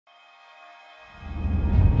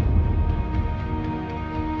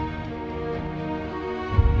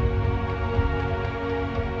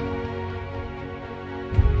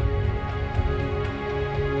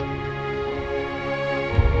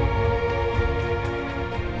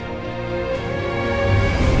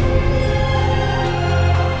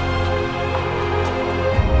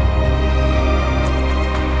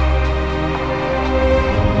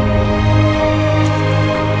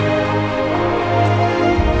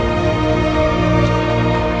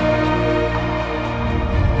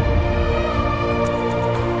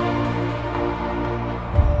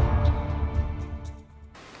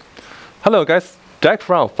Hello guys, Jack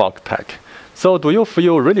from Foxtech. So do you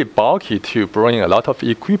feel really bulky to bring a lot of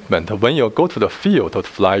equipment when you go to the field to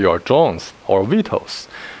fly your drones or VTOLs?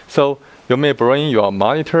 So you may bring your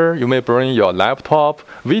monitor, you may bring your laptop,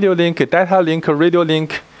 video link, data link, radio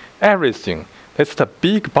link, everything. It's the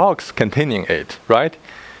big box containing it, right?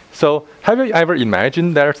 So have you ever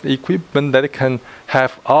imagined there's equipment that can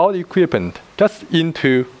have all equipment just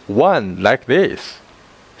into one like this?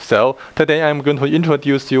 So today I'm going to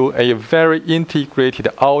introduce you a very integrated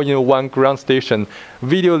all-in-one ground station,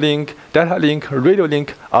 video link, data link, radio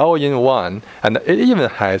link, all-in-one, and it even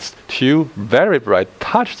has two very bright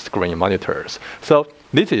touchscreen monitors. So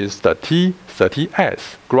this is the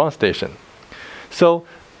T30S ground station. So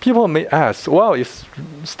people may ask, well, it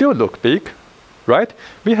still looks big, right?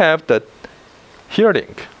 We have the here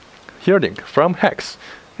link from Hex.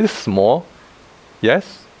 It's small,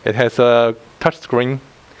 yes, it has a touchscreen.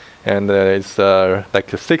 And it's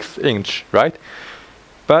like a 6-inch, right?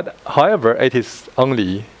 But however, it is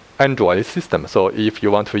only Android system. So if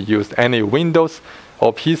you want to use any Windows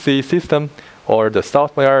or PC system or the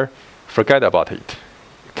software, forget about it.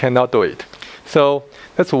 You cannot do it. So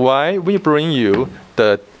that's why we bring you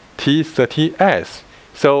the T30S.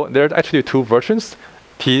 So there's actually two versions.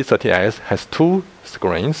 T30S has two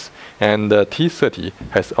screens, and the T30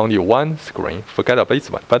 has only one screen. Forget about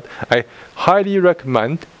this one. But I highly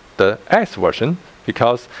recommend the S version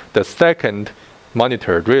because the second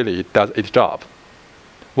monitor really does its job.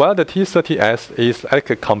 While the T30S is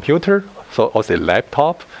like a computer, so also a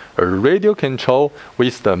laptop, a radio control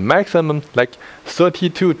with the maximum like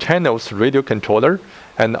 32 channels radio controller,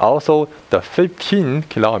 and also the 15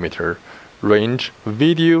 kilometer range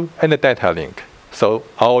video and data link. So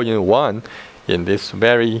all in one in this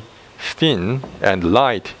very thin and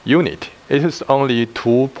light unit. It is only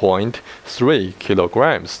 2.3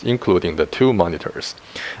 kilograms, including the two monitors.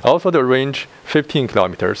 Also, the range 15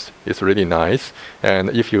 kilometers is really nice. And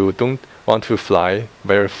if you don't want to fly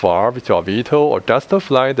very far with your VTOL or just to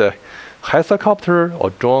fly the Hexacopter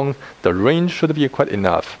or drone, the range should be quite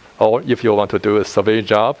enough. Or if you want to do a survey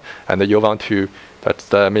job and you want to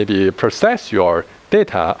maybe process your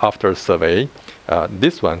data after survey,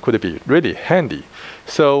 this one could be really handy.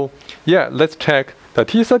 So yeah, let's check. The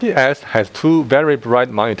T30S has two very bright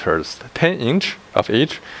monitors, 10-inch of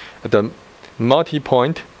each, the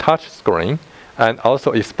multi-point touch screen, and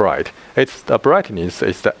also it's bright. The brightness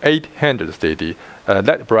is the 800 CD.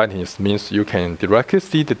 That brightness means you can directly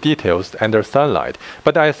see the details under sunlight.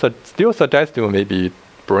 But I still suggest you maybe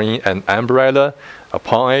bring an umbrella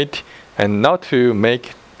upon it, and not to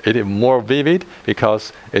make it more vivid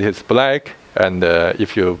because it is black, and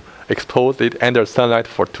if you expose it under sunlight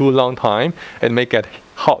for too long time, it may get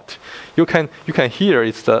hot. You can hear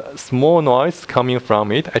it's a small noise coming from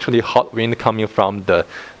it, actually hot wind coming from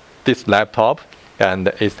this laptop, and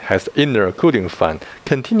it has inner cooling fan.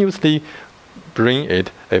 Continuously bring it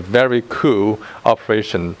a very cool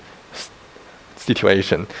operation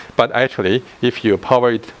situation. But actually, if you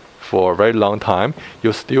power it for a very long time,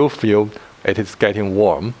 you still feel it is getting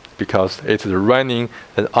warm because it's running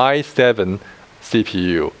an i7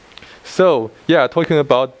 CPU. So yeah, talking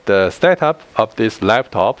about the setup of this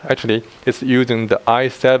laptop, actually it's using the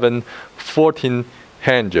i7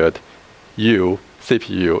 1400U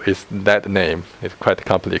CPU is that name. It's quite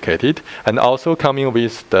complicated. And also coming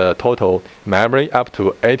with the total memory up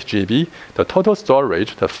to 8 GB. The total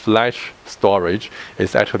storage, the flash storage,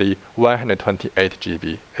 is actually 128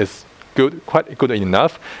 GB. It's good, quite good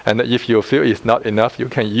enough. And if you feel it's not enough, you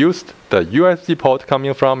can use the USB port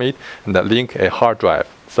coming from it and link a hard drive.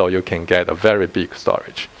 So you can get a very big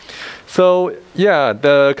storage. So yeah,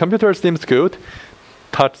 the computer seems good.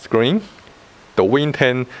 Touch screen, the Win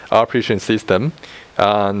 10 operation system,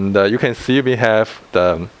 and you can see we have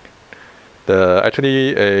it's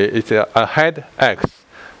a HeadX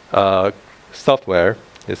software.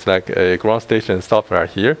 It's like a ground station software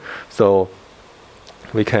here. So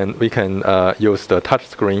we can use the touch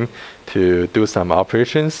screen to do some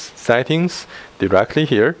operations settings directly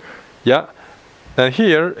here. Yeah. And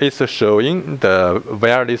here is showing the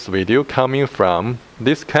wireless video coming from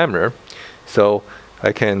this camera. So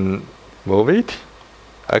I can move it,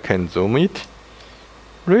 I can zoom it,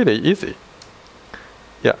 really easy.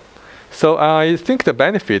 Yeah. So I think the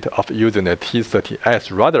benefit of using the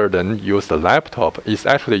T30S rather than use the laptop is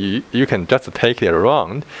actually you can just take it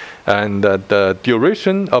around, and the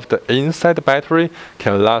duration of the inside battery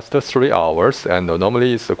can last 3 hours, and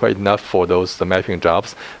normally it's quite enough for those mapping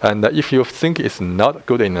jobs. And if you think it's not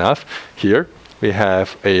good enough, here we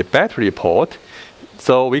have a battery port,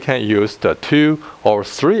 so we can use the 2 or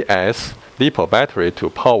 3S LiPo battery to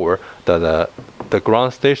power the the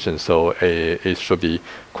ground station, so it should be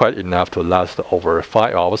quite enough to last over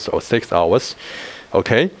 5 hours or 6 hours.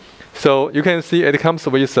 Okay, so you can see it comes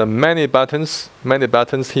with many buttons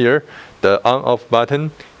here, the on-off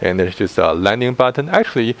button, and there's just a landing button.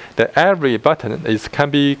 Actually, every button can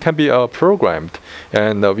be programmed,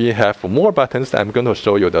 and we have more buttons. I'm going to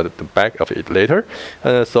show you the back of it later.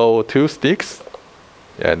 So 2 sticks,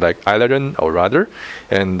 and like aileron or rudder,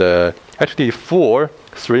 and actually 4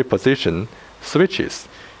 3-position switches,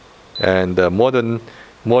 and more than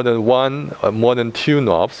 2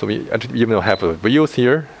 knobs. So we actually even have wheels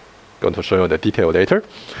here. Going to show you the detail later.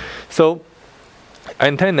 So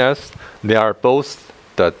antennas, they are both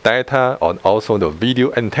the data and also the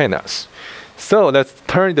video antennas. So let's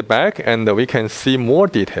turn it back and we can see more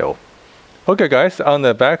detail. Okay guys, on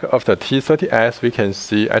the back of the T30S, we can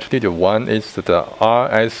see actually the one is the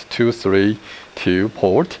RS232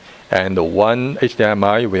 port, and the one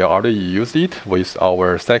HDMI, we already used it with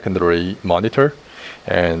our secondary monitor,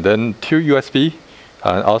 and then 2 USB,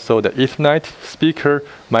 and also the Ethernet speaker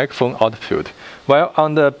microphone output. While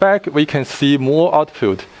on the back, we can see more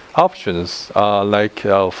output options like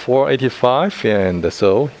 485, and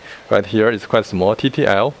so right here is quite small,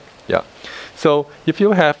 TTL. Yeah. So if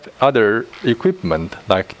you have other equipment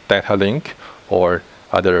like data link or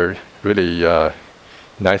other really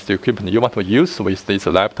nice equipment you want to use with this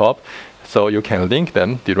laptop, so you can link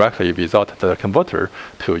them directly without the converter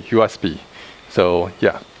to USB. So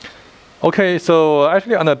yeah. Okay, so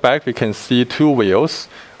actually on the back we can see 2 wheels.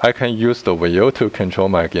 I can use the wheel to control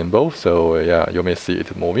my gimbal, so yeah, you may see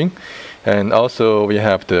it moving. And also we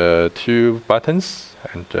have the 2 buttons,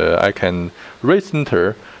 and I can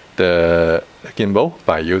recenter the gimbal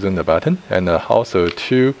by using the button, and also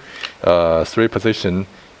 2 3-position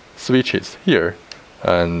switches here.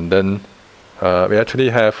 And then we actually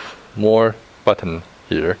have more button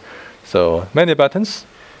here. So many buttons,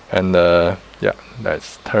 and yeah,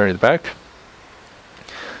 let's turn it back.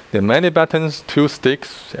 The many buttons, 2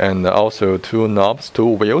 sticks, and also 2 knobs, 2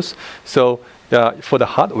 wheels. So for the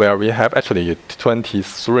hardware, we have actually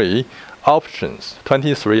 23 options,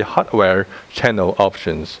 23 hardware channel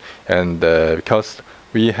options, and because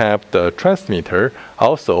we have the transmitter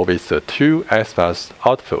also with 2 SBUS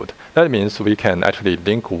output. That means we can actually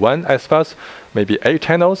link 1 SBUS, maybe 8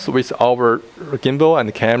 channels with our gimbal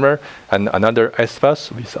and camera, and another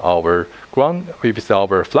SBUS with our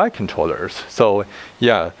flight controllers. So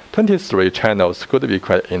yeah, 23 channels could be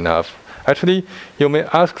quite enough. Actually, you may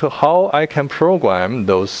ask how I can program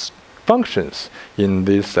those functions in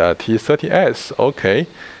this T30S. Okay,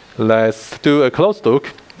 let's do a close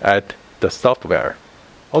look at the software.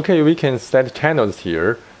 Okay, we can set channels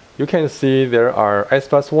here. You can see there are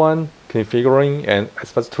SBUS 1 configuring and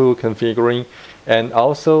SBUS 2 configuring, and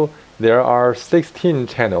also there are 16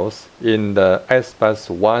 channels in the SBUS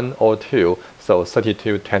 1 or 2, so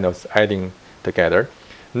 32 channels adding together.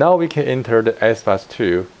 Now we can enter the SBUS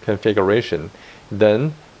 2 configuration.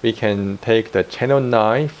 Then we can take the channel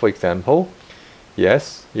 9, for example.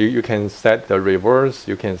 Yes, you can set the reverse,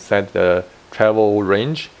 you can set the travel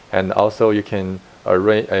range, and also you can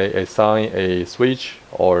assign a switch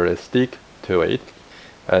or a stick to it.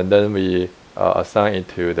 And then we assign it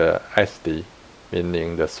to the SD,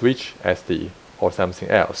 meaning the switch SD or something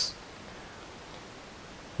else.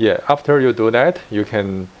 Yeah, after you do that, you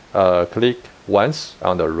can click once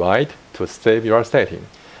on the right to save your setting.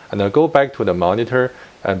 And then go back to the monitor,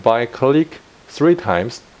 and by click 3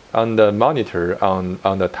 times on the monitor on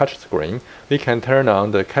the touch screen, we can turn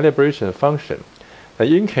on the calibration function. And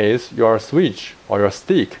in case your switch or your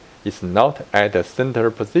stick is not at the center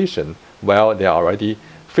position while they are already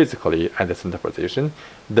physically at the center position,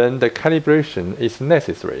 then the calibration is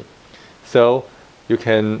necessary. So you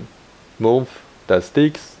can move the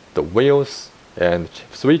sticks, the wheels, and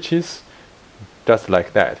switches just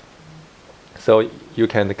like that. So you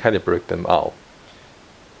can calibrate them out.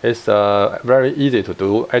 It's very easy to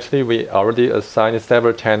do. Actually, we already assigned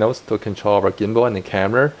several channels to control our gimbal and the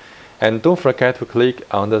camera. And don't forget to click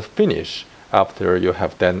on the finish after you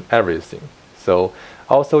have done everything. So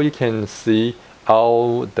also you can see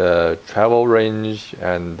all the travel range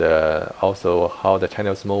and also how the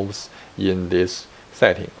channels moves in this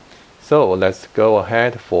setting. So let's go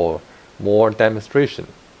ahead for more demonstration.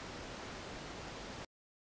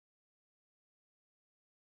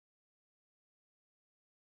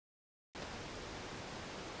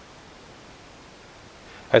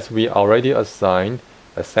 As we already assigned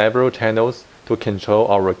several channels to control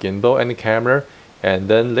our gimbal and camera, and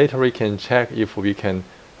then later we can check if we can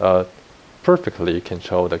perfectly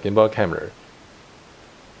control the gimbal camera.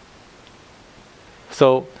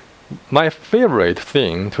 So my favorite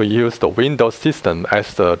thing to use the Windows system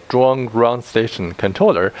as the drone ground station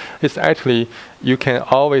controller is actually you can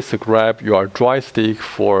always grab your joystick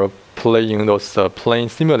for playing those plane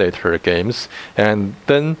simulator games, and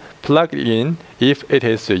then plug it in. If it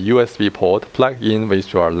is a USB port, plug in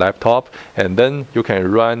with your laptop, and then you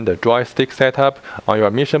can run the joystick setup on your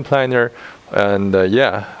mission planner. And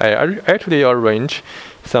yeah, I actually arrange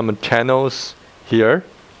some channels here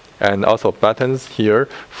and also buttons here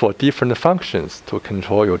for different functions to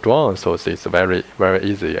control your drone. So it's very, very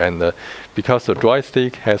easy. And because the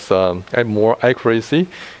joystick has more accuracy,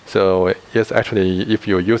 so yes, actually, if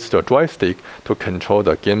you use the joystick to control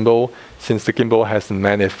the gimbal, since the gimbal has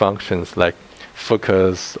many functions like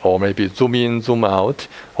focus or maybe zoom in, zoom out,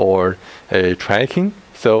 or tracking.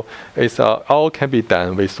 So it's all can be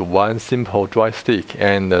done with one simple joystick.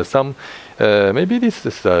 And maybe this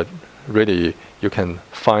is really, you can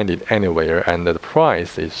find it anywhere, and the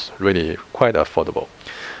price is really quite affordable.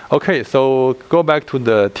 Okay, so go back to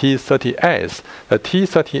the T30S. The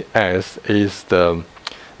T30S is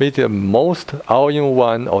maybe the most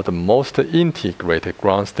all-in-one or the most integrated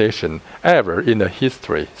ground station ever in the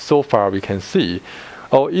history. So far we can see,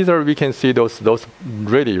 or either we can see those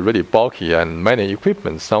really, really bulky and many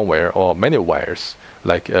equipment somewhere, or many wires,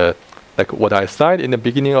 like what I said in the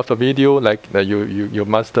beginning of the video, like you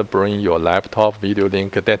must bring your laptop, video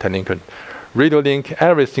link, data link, radio link,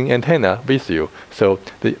 everything antenna with you. So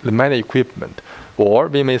the many equipment. Or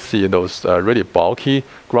we may see those really bulky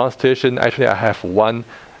ground station. Actually, I have one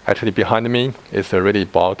actually behind me. It's really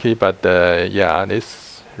bulky, but yeah,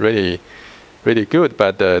 it's really, really good.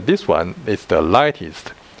 But this one is the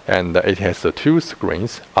lightest. And it has 2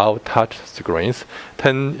 screens, all touch screens,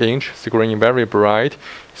 10-inch screen, very bright.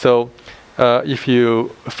 So if you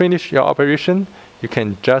finish your operation, you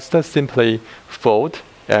can just simply fold,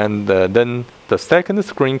 and then the second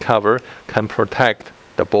screen cover can protect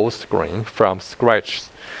the both screen from scratches.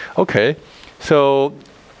 Okay, so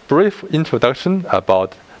brief introduction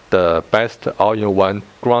about the best all-in-one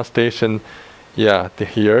ground station. Yeah,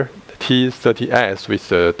 here. T30S with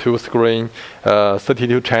 2 screen,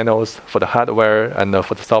 32 channels for the hardware, and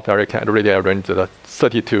for the software you can really arrange the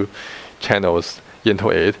 32 channels into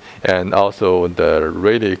it, and also the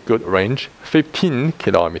really good range,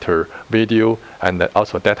 15-kilometer video, and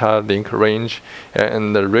also data link range,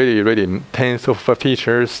 and really, really tons of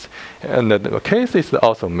features. And the case is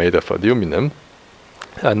also made of aluminum,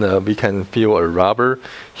 and we can feel a rubber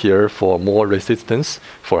here for more resistance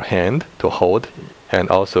for hand to hold. And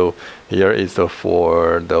also here is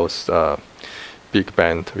for those big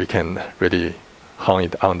band, we can really hang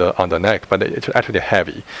it on the neck, but it's actually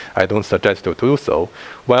heavy. I don't suggest to do so.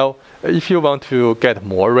 Well, if you want to get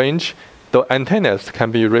more range, the antennas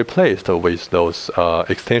can be replaced with those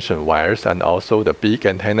extension wires, and also the big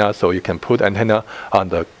antenna, so you can put antenna on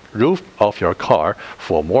the roof of your car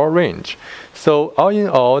for more range. So all in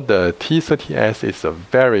all, the T30S is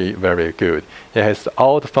very, very good. It has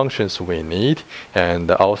all the functions we need,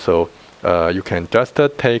 and also you can just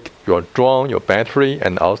take your drone, your battery,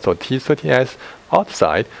 and also T30S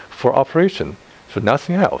outside for operation. So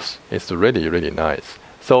nothing else. It's really, really nice.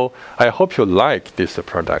 So I hope you like this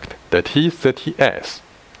product, the T30S.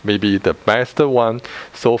 Maybe the best one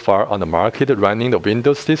so far on the market running the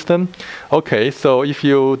Windows system. Okay, so if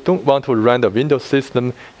you don't want to run the Windows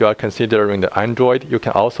system, you are considering the Android, you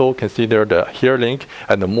can also consider the HereLink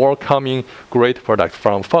and the more coming great products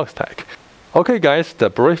from Foxtech. Okay guys, the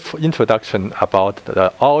brief introduction about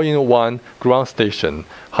the all-in-one ground station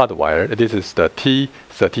hardware. This is the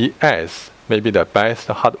T30S. Maybe the best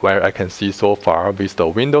hardware I can see so far with the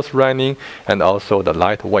Windows running and also the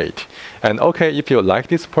lightweight. And okay, if you like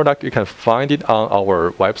this product, you can find it on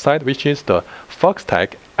our website, which is the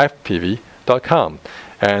foxtechfpv.com.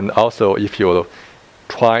 And also if you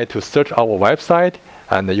try to search our website,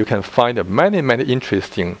 and you can find many, many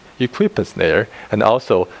interesting equipments there. And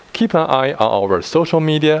also keep an eye on our social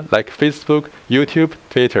media like Facebook, YouTube,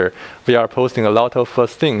 Twitter. We are posting a lot of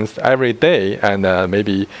things every day, and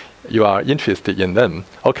maybe you are interested in them.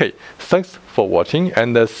 Okay, thanks for watching,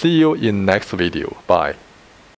 and see you in next video. Bye.